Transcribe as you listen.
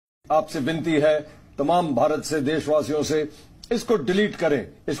आपसे विनती है तमाम भारत से देशवासियों से, इसको डिलीट करें,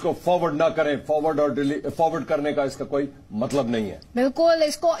 इसको फॉरवर्ड ना करें। फॉरवर्ड और फॉरवर्ड करने का इसका कोई मतलब नहीं है। बिल्कुल,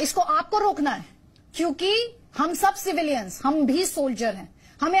 इसको आपको रोकना है, क्योंकि हम सब सिविलियंस, हम भी सोल्जर हैं।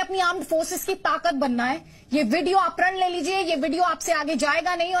 हमें अपनी आर्म्ड फोर्सेस की ताकत बनना है। ये वीडियो आप प्रण ले लीजिए, ये वीडियो आपसे आगे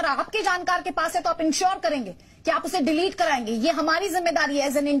जाएगा नहीं, और आपके जानकार के पास है तो आप इंश्योर करेंगे कि आप उसे डिलीट कराएंगे। ये हमारी जिम्मेदारी है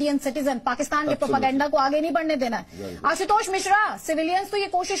as an Indian citizen. Pakistan के प्रोपेगेंडा को आगे नहीं बढ़ने देना है। आशुतोष मिश्रा, सिविलियंस तो ये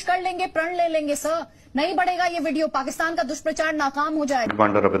कोशिश कर लेंगे, प्रण ले लेंगे सर, नहीं बढ़ेगा ये वीडियो, पाकिस्तान का दुष्प्रचार नाकाम हो जाएगा।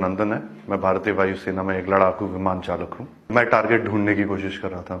 कमांडर अभिनंदन है, मैं भारतीय वायुसेना में एक लड़ाकू विमान चालक हूँ। मैं टारगेट ढूंढने की कोशिश कर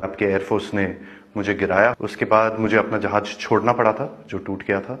रहा था, आपके एयरफोर्स ने मुझे गिराया। उसके बाद मुझे अपना जहाज छोड़ना पड़ा था जो टूट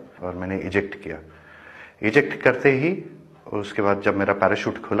गया था, और मैंने इजेक्ट किया। इजेक्ट करते ही उसके बाद जब मेरा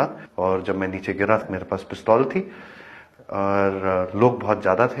पैराशूट खुला और जब मैं नीचे गिरा, मेरे पास पिस्तौल थी और लोग बहुत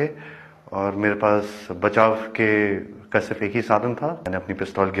ज्यादा थे और मेरे पास बचाव का सिर्फ एक ही साधन था, मैंने अपनी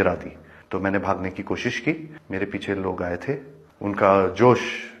पिस्तौल गिरा दी। तो मैंने भागने की कोशिश की, मेरे पीछे लोग आए थे, उनका जोश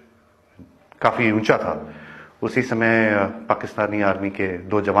काफी ऊंचा था। उसी समय पाकिस्तानी आर्मी के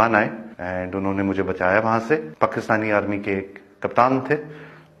 2 जवान आए एंड उन्होंने मुझे बचाया वहां से। पाकिस्तानी आर्मी के एक कप्तान थे,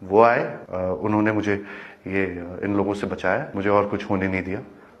 वो आए, उन्होंने मुझे इन लोगों से बचाया, मुझे और कुछ होने नहीं दिया।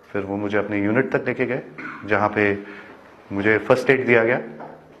 फिर वो मुझे अपने यूनिट तक लेके गए, जहाँ पे मुझे फर्स्ट एड दिया गया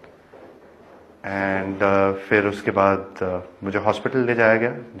एंड फिर उसके बाद मुझे हॉस्पिटल ले जाया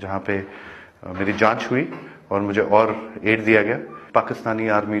गया, जहाँ पे मेरी जांच हुई और मुझे और एड दिया गया। पाकिस्तानी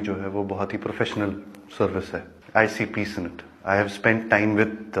आर्मी जो है वो बहुत ही प्रोफेशनल सर्विस है। आई सी piece in it. I have spent time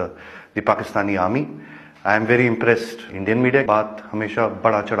with the Pakistani army. I am very impressed. Indian media बात हमेशा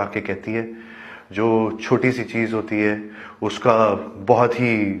बढ़ा चढ़ा के कहती है, जो छोटी सी चीज होती है उसका बहुत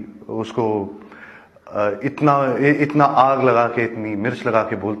ही उसको इतना आग लगा के, इतनी मिर्च लगा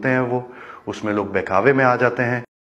के बोलते हैं वो, उसमें लोग बहकावे में आ जाते हैं।